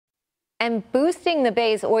And boosting the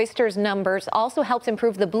bay's oysters numbers also helps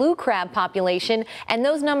improve the blue crab population, and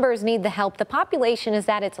those numbers need the help. The population is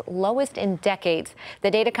at its lowest in decades.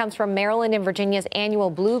 The data comes from Maryland and Virginia's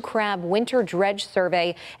annual blue crab winter dredge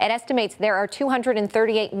survey. It estimates there are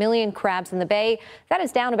 238 million crabs in the bay. That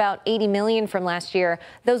is down about 80 million from last year.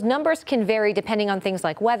 Those numbers can vary depending on things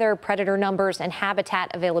like weather, predator numbers, and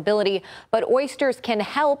habitat availability. But oysters can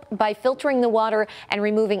help by filtering the water and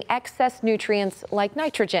removing excess nutrients like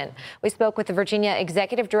nitrogen. We spoke with the Virginia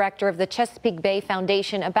Executive Director of the Chesapeake Bay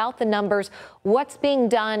Foundation about the numbers, what's being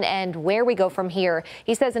done, and where we go from here.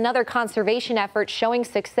 He says another conservation effort showing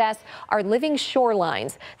success are living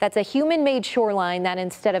shorelines. That's a human-made shoreline that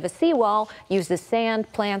instead of a seawall uses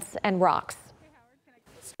sand, plants, and rocks.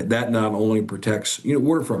 That not only protects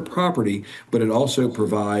waterfront property, but it also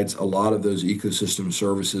provides a lot of those ecosystem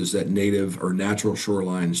services that native or natural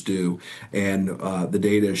shorelines do. And the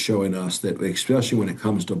data is showing us that, especially when it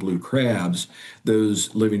comes to blue crabs,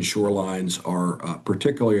 those living shorelines are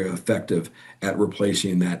particularly effective at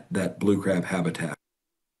replacing that blue crab habitat.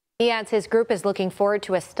 He adds his group is looking forward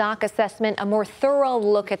to a stock assessment, a more thorough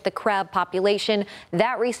look at the crab population.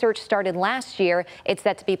 That research started last year. It's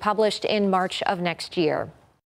set to be published in March of next year.